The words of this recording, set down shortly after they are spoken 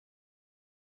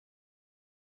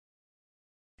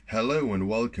Hello and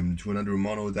welcome to another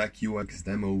MonoDAQ-U-X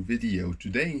demo video.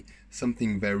 Today,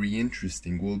 something very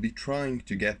interesting. We'll be trying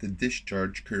to get the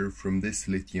discharge curve from this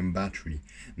lithium battery.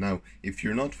 Now, if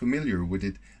you're not familiar with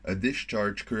it, a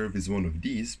discharge curve is one of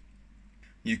these.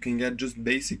 You can get just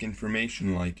basic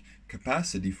information like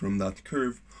capacity from that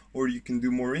curve, or you can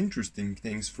do more interesting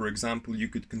things. For example, you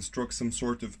could construct some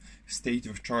sort of state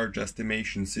of charge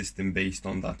estimation system based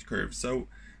on that curve. So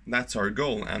that's our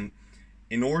goal, and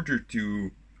in order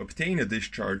to obtain a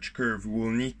discharge curve, we will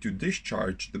need to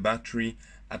discharge the battery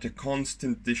at a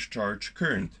constant discharge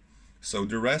current. So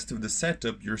the rest of the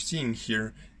setup you're seeing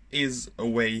here is a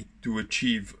way to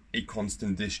achieve a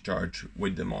constant discharge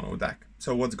with the MonoDAQ.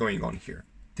 So what's going on here?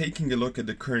 Taking a look at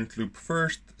the current loop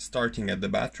first, starting at the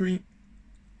battery,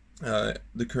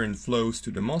 the current flows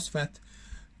to the MOSFET,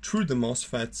 through the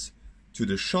MOSFETs to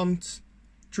the shunt.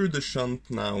 Through the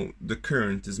shunt, now the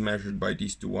current is measured by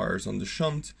these two wires on the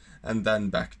shunt, and then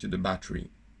back to the battery.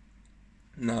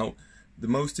 Now, the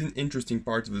most interesting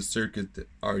part of the circuit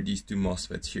are these two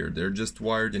MOSFETs here. They're just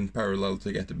wired in parallel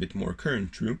to get a bit more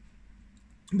current through.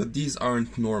 But these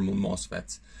aren't normal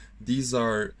MOSFETs. These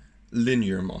are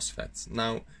linear MOSFETs.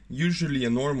 Now, usually a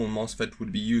normal MOSFET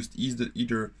would be used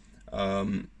either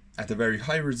at a very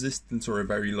high resistance or a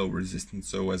very low resistance,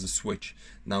 so as a switch.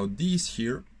 Now, these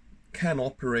here can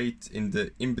operate in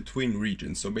the in-between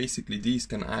region. So basically these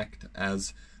can act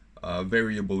as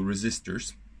variable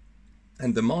resistors,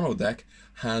 and the MonoDAQ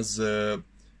has a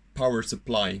power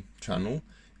supply channel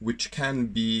which can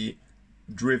be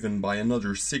driven by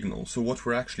another signal. So what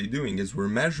we're actually doing is we're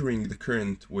measuring the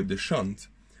current with the shunt,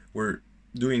 we're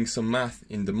doing some math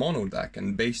in the MonoDAQ,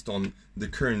 and based on the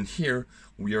current here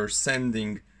we are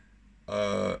sending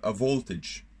a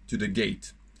voltage to the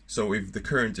gate. So if the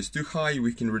current is too high,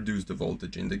 we can reduce the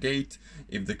voltage in the gate.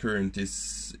 If the current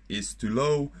is too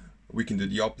low, we can do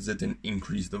the opposite and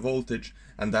increase the voltage,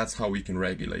 and that's how we can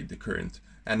regulate the current.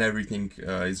 And everything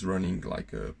is running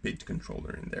like a PID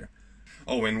controller in there.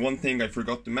 Oh, and one thing I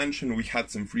forgot to mention, we had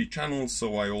some free channels,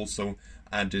 so I also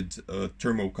added a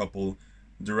thermocouple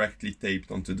directly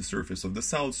taped onto the surface of the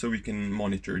cell, so we can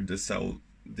monitor the cell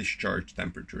discharge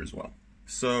temperature as well.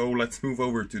 So let's move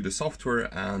over to the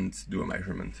software and do a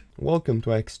measurement. Welcome to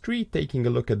X3. Taking a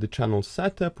look at the channel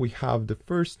setup, we have the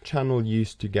first channel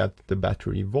used to get the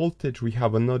battery voltage. We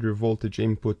have another voltage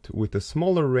input with a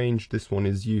smaller range. This one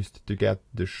is used to get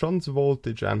the shunt's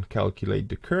voltage and calculate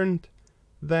the current.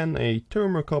 Then a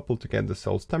thermocouple to get the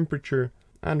cell's temperature.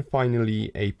 And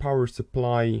finally a power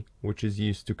supply, which is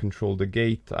used to control the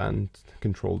gate and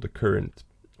control the current.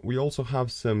 We also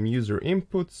have some user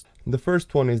inputs. The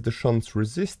first one is the shunt's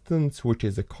resistance, which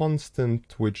is a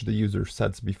constant which the user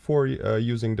sets before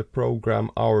using the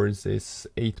program. Ours is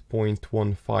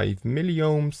 8.15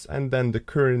 milliohms, and then the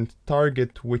current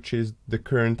target, which is the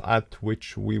current at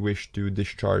which we wish to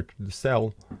discharge the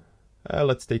cell.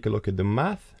 Let's take a look at the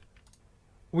math.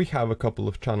 We have a couple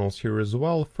of channels here as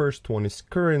well. First one is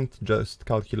current, just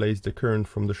calculates the current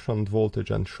from the shunt voltage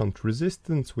and shunt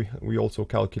resistance. We also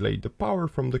calculate the power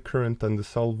from the current and the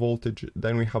cell voltage.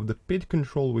 Then we have the PID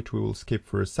control, which we will skip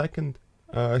for a second.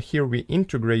 Here we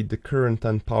integrate the current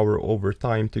and power over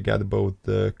time to get both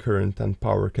the current and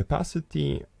power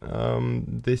capacity.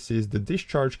 This is the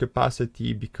discharge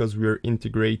capacity because we are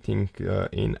integrating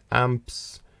in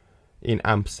amps. In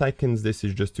amp seconds, this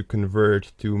is just to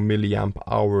convert to milliamp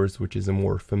hours, which is a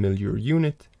more familiar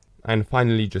unit. And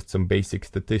finally, just some basic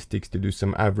statistics to do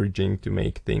some averaging to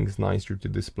make things nicer to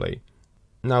display.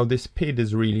 Now, this PID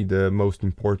is really the most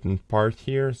important part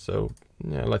here, so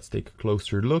yeah, let's take a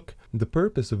closer look. The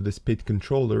purpose of this PID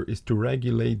controller is to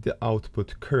regulate the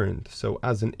output current. So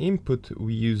as an input,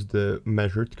 we use the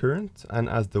measured current, and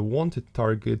as the wanted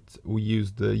target, we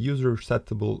use the user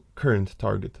settable current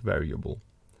target variable.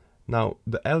 Now,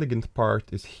 the elegant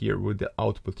part is here with the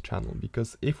output channel,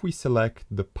 because if we select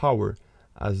the power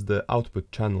as the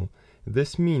output channel,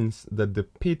 this means that the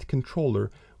PID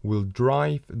controller will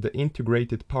drive the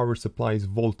integrated power supply's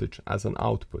voltage as an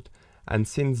output. And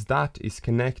since that is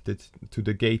connected to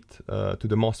the gate, to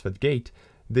the MOSFET gate,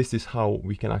 this is how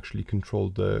we can actually control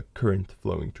the current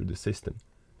flowing through the system.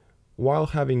 While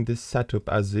having this setup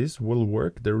as is will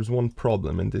work, there is one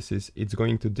problem, and this is it's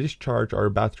going to discharge our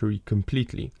battery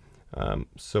completely.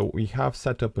 So we have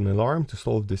set up an alarm to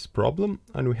solve this problem,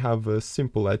 and we have a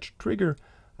simple edge trigger,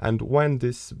 and when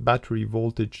this battery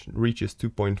voltage reaches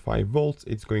 2.5 volts,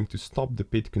 it's going to stop the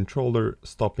PID controller,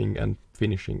 stopping and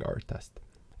finishing our test.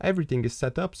 Everything is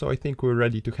set up, so I think we're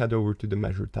ready to head over to the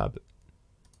measure tab.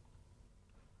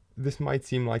 This might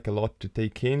seem like a lot to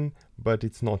take in, but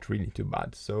it's not really too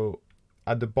bad. So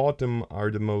at the bottom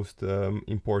are the most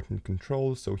important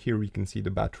controls. So here we can see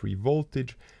the battery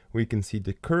voltage, we can see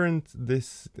the current.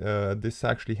 This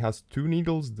actually has two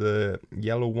needles. The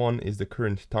yellow one is the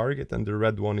current target and the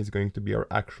red one is going to be our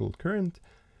actual current.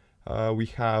 We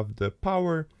have the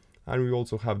power, and we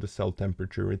also have the cell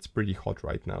temperature. It's pretty hot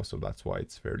right now, so that's why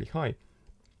it's fairly high.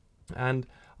 And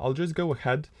I'll just go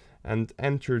ahead and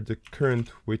enter the current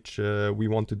which we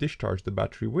want to discharge the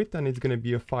battery with, and it's going to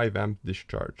be a 5 amp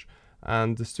discharge.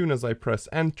 And as soon as I press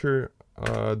enter,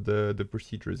 the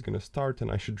procedure is going to start,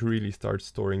 and I should really start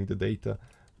storing the data.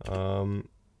 There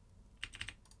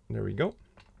we go.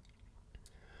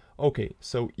 Okay,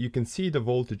 so you can see the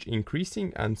voltage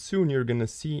increasing, and soon you're going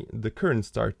to see the current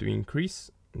start to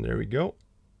increase. There we go.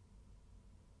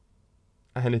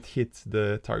 And it hits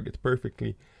the target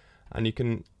perfectly. And you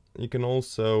can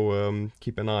also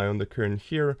keep an eye on the current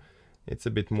here. It's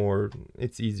a bit more,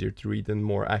 it's easier to read and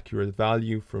more accurate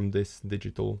value from this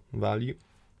digital value.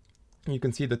 You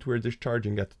can see that we're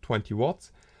discharging at 20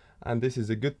 watts. And this is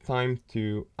a good time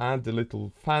to add a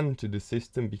little fan to the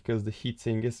system, because the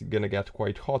heatsink is gonna get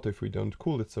quite hot if we don't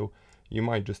cool it, so you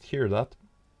might just hear that.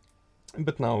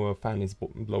 But now a fan is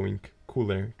blowing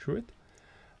cool air through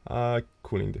it,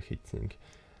 cooling the heatsink.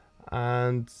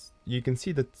 And you can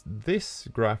see that this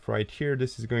graph right here,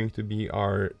 this is going to be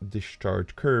our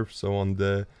discharge curve. So on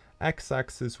the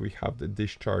x-axis we have the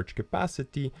discharge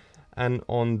capacity, and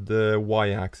on the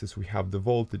y-axis we have the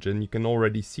voltage, and you can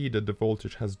already see that the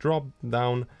voltage has dropped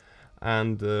down.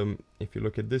 And if you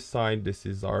look at this side, this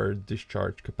is our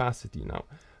discharge capacity. Now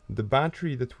the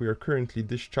battery that we are currently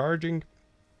discharging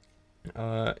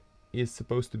is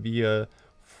supposed to be a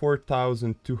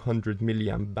 4200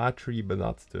 milliamp battery, but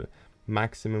that's the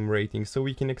maximum rating, so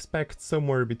we can expect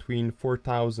somewhere between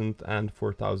 4000 and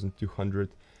 4200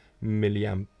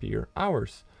 milliampere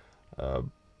hours.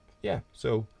 Yeah,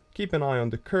 so keep an eye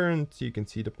on the current. You can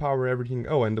see the power, everything.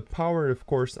 Oh, and the power, of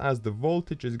course, as the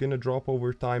voltage is going to drop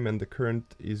over time and the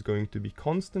current is going to be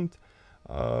constant,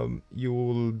 you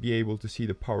will be able to see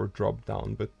the power drop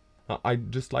down. But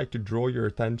I'd just like to draw your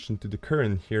attention to the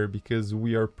current here, because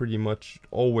we are pretty much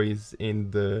always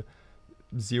in the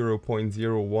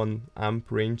 0.01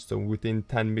 amp range, so within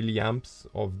 10 milliamps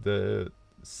of the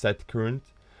set current,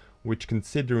 which,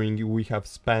 considering we have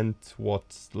spent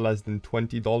what's less than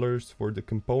 $20 for the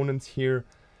components here,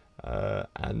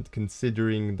 and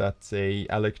considering that a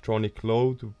electronic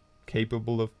load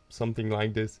capable of something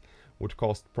like this would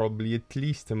cost probably at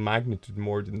least a magnitude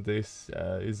more than this,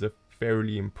 is a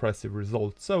fairly impressive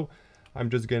result. So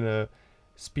I'm just gonna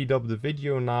speed up the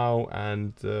video now,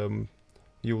 and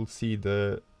you will see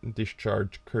the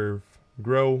discharge curve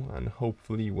grow, and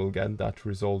hopefully we'll get that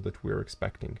result that we're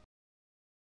expecting.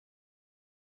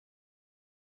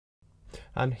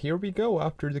 And here we go.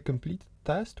 After the completed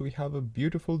test, we have a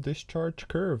beautiful discharge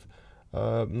curve.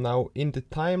 Now in the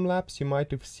time lapse you might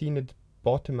have seen it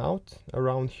bottom out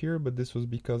around here, but this was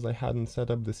because I hadn't set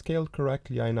up the scale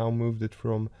correctly. I now moved it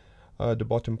from the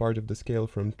bottom part of the scale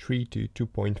from 3 to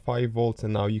 2.5 volts,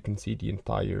 and now you can see the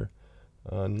entire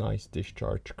nice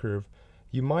discharge curve.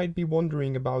 You might be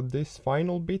wondering about this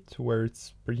final bit where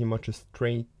it's pretty much a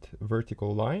straight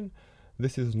vertical line.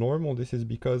 This is normal. This is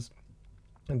because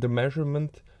the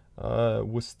measurement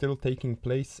was still taking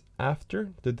place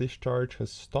after the discharge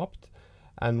has stopped,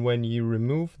 and when you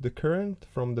remove the current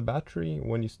from the battery,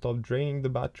 when you stop draining the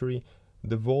battery,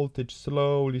 the voltage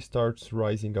slowly starts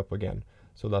rising up again.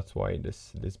 So that's why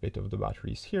this bit of the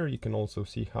battery is here. You can also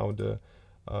see how the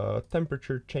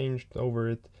temperature changed over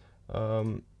it.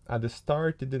 At the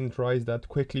start it didn't rise that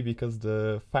quickly because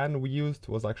the fan we used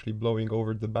was actually blowing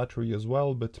over the battery as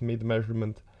well, but mid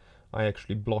measurement I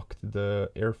actually blocked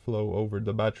the airflow over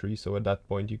the battery, so at that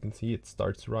point you can see it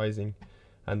starts rising,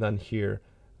 and then here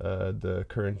the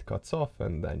current cuts off,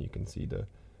 and then you can see the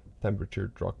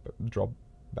temperature drop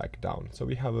back down. So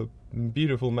we have a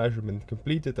beautiful measurement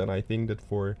completed, and I think that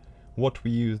for what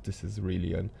we use, this is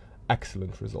really an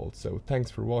excellent result. So thanks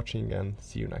for watching, and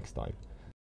see you next time.